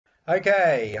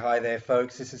Okay, hi there,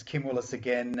 folks. This is Kim Willis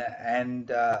again, and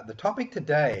the topic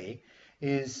today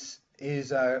is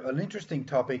an interesting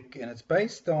topic, and it's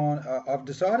based on. I've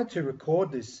decided to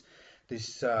record this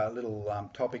little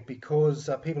topic because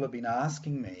people have been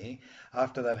asking me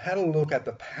after they've had a look at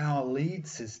the Power Lead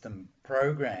System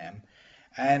program,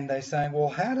 and they're saying, "Well,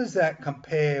 how does that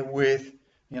compare with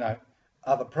you know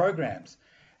other programs?"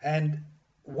 And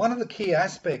one of the key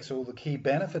aspects or the key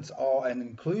benefits are, and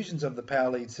inclusions of the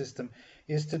Power Lead system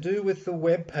is to do with the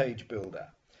web page builder.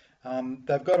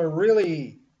 They've got a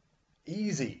really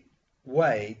easy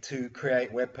way to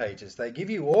create web pages. They give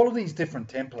you all of these different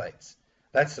templates.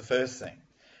 That's the first thing.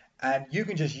 And you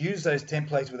can just use those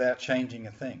templates without changing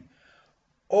a thing.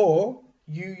 Or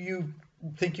you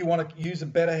think you want to use a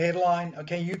better headline,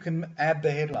 okay, you can add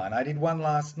the headline. I did one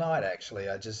last night actually.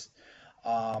 I just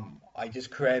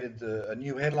created a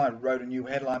new headline, wrote a new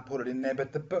headline, put it in there.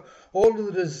 But all of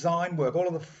the design work, all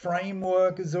of the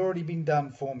framework has already been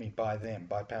done for me by them,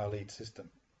 by Power Lead System.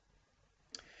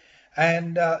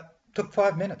 And took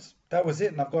 5 minutes. That was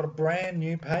it. And I've got a brand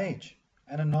new page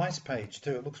and a nice page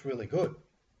too. It looks really good.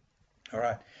 All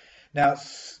right. Now,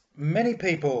 many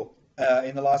people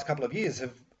in the last couple of years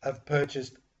have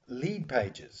purchased lead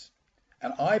pages,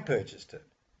 and I purchased it,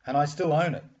 and I still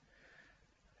own it.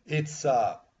 It's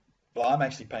well, I'm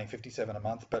actually paying 57 a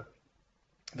month, but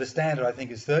the standard I think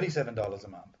is $37 a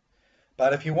month.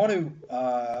 But if you want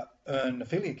to earn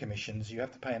affiliate commissions, you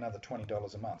have to pay another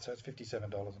 $20 a month, so it's $57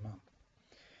 a month.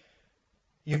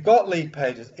 You've got lead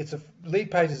pages.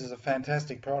 Lead pages is a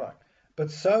fantastic product,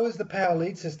 but so is the Power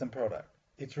Lead System product.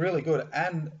 It's really good,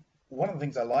 and one of the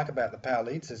things I like about the Power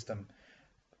Lead System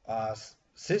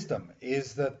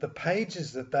is that the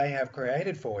pages that they have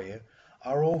created for you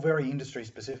are all very industry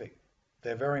specific.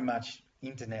 They're very much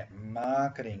internet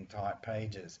marketing type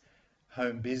pages,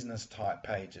 home business type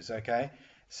pages, okay?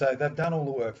 So they've done all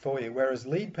the work for you, whereas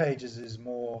lead pages is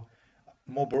more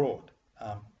broad.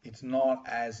 It's not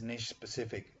as niche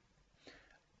specific.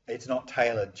 It's not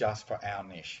tailored just for our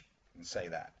niche, you can say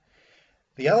that.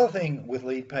 The other thing with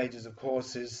lead pages, of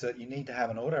course, is that you need to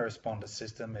have an autoresponder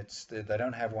system. They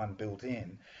don't have one built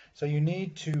in. So you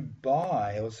need to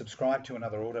buy or subscribe to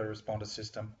another autoresponder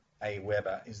system.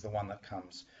 Aweber is the one that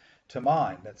comes to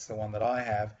mind. That's the one that I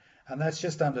have. And that's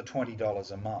just under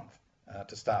 $20 a month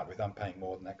to start with. I'm paying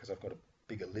more than that because I've got a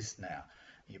bigger list now.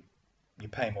 You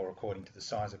pay more according to the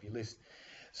size of your list.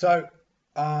 So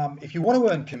if you want to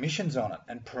earn commissions on it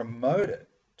and promote it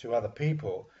to other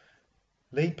people,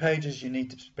 lead pages, you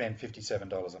need to spend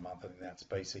 $57 a month. I think that's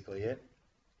basically it.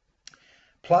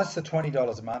 Plus the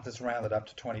 $20 a month, it's rounded up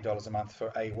to $20 a month for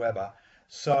Aweber.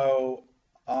 So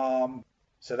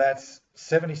that's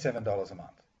 $77 a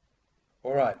month.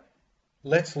 All right,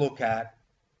 let's look at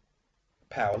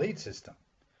Power Lead System.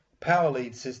 Power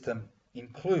Lead System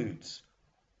includes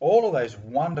all of those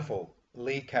wonderful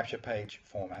lead capture page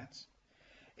formats.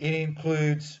 It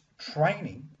includes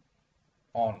training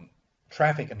on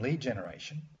traffic and lead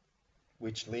generation,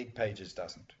 which lead pages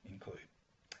doesn't include.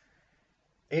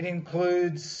 It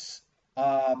includes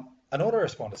an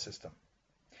autoresponder system.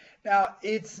 Now,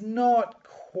 it's not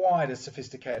quite as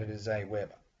sophisticated as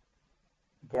Aweber,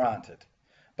 granted,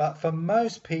 but for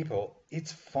most people,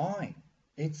 it's fine.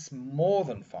 It's more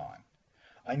than fine.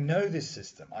 I know this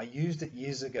system. I used it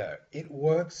years ago. It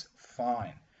works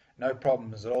fine. No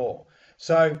problems at all.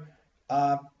 So,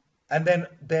 and then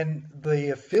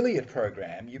the affiliate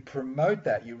program, you promote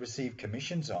that, you receive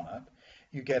commissions on it.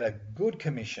 You get a good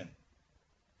commission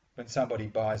when somebody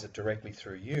buys it directly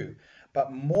through you.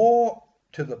 But more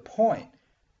to the point,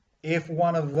 if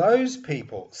one of those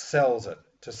people sells it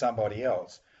to somebody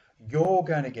else, you're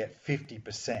going to get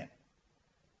 50%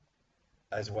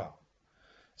 as well.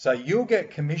 So you'll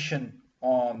get commission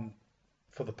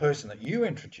for the person that you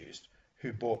introduced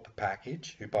who bought the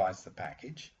package, who buys the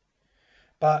package.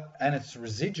 And it's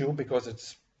residual because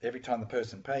it's every time the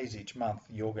person pays each month,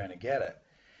 you're going to get it.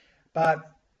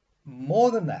 But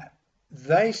more than that,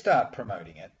 they start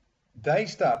promoting it,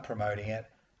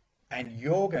 and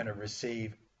you're going to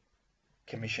receive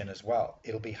commission as well.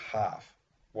 It'll be half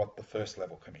what the first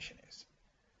level commission is.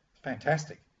 It's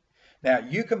fantastic. Now,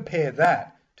 you compare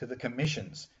that to the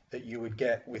commissions that you would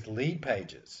get with lead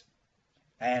pages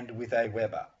and with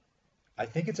Aweber. I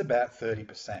think it's about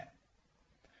 30%.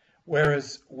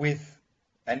 Whereas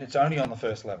and it's only on the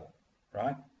first level,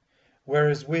 right?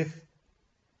 Whereas with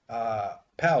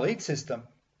Power Lead System,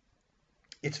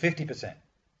 it's 50%.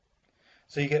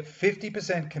 So you get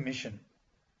 50% commission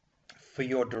for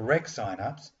your direct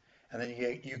signups, and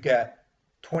then you get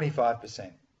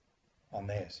 25% on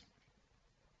theirs.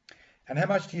 And how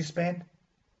much do you spend?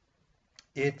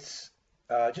 It's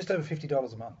just over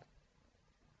 $50 a month.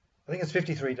 I think it's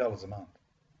 $53 a month.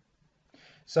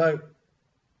 So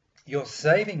you're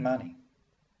saving money.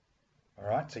 All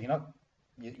right, so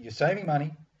you're saving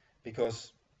money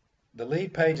because the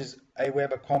lead pages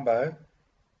Aweber combo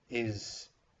is,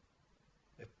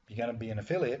 if you're going to be an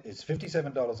affiliate, is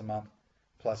 $57 a month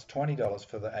plus $20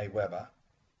 for the Aweber.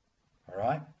 All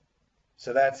right,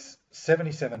 so that's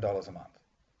 $77 a month,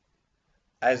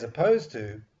 as opposed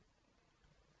to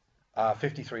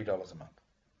 $53 a month,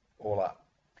 all up.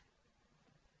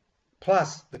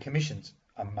 Plus the commissions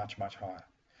are much, much higher.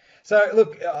 So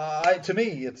look, to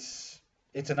me, it's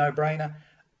a no-brainer.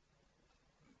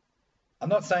 I'm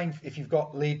not saying if you've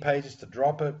got lead pages to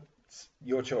drop it. It's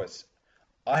your choice.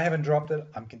 I haven't dropped it.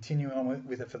 I'm continuing on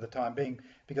with it for the time being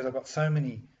because I've got so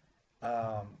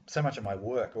much of my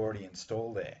work already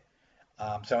installed there.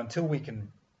 So until we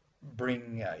can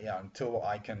bring, until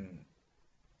I can,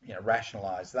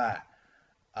 rationalize that,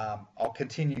 I'll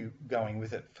continue going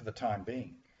with it for the time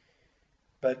being.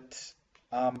 But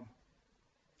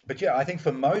yeah, I think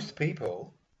for most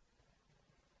people,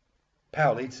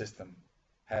 Power Lead System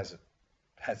has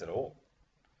it all.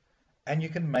 And you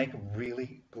can make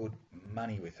really good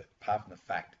money with it, apart from the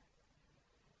fact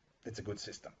it's a good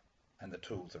system and the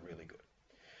tools are really good.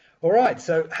 All right,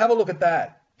 so have a look at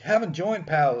that. If you haven't joined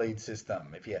Power Lead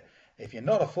System, if you're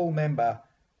not a full member,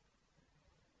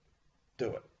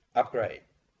 do it. Upgrade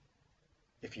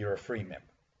if you're a free member.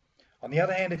 On the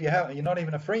other hand, if you're not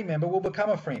even a free member, well, become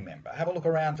a free member. Have a look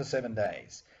around for 7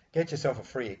 days. Get yourself a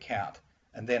free account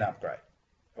and then upgrade.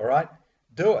 All right?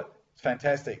 Do it. It's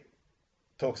fantastic.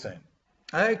 Talk soon.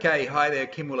 Okay, hi there,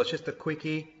 Kim Willis. Just a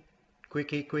quickie,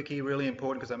 really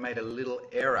important because I made a little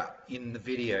error in the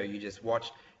video you just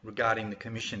watched regarding the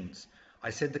commissions.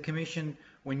 I said the commission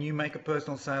when you make a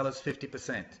personal sale is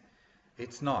 50%.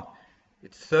 It's not.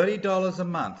 It's $30 a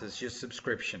month as your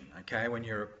subscription, okay, when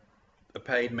you're a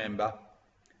paid member,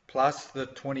 plus the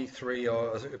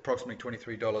approximately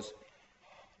 $23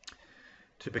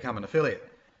 to become an affiliate.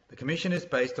 The commission is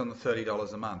based on the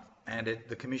 $30 a month, and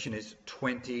the commission is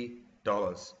 $20,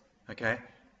 okay?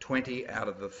 20 out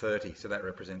of the 30, so that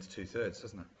represents 2/3,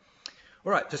 doesn't it?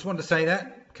 All right, just wanted to say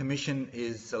that. Commission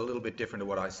is a little bit different to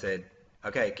what I said.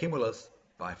 Okay, Kim Willis,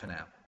 bye for now.